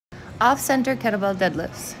Off-center kettlebell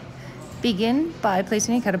deadlifts. Begin by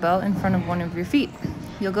placing a kettlebell in front of one of your feet.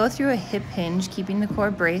 You'll go through a hip hinge, keeping the core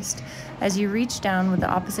braced as you reach down with the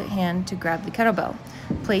opposite hand to grab the kettlebell,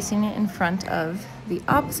 placing it in front of the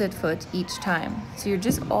opposite foot each time. So you're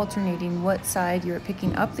just alternating what side you're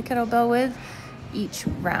picking up the kettlebell with each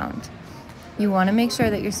round. You want to make sure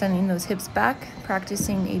that you're sending those hips back,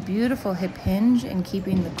 practicing a beautiful hip hinge and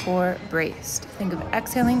keeping the core braced. Think of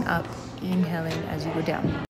exhaling up, inhaling as you go down.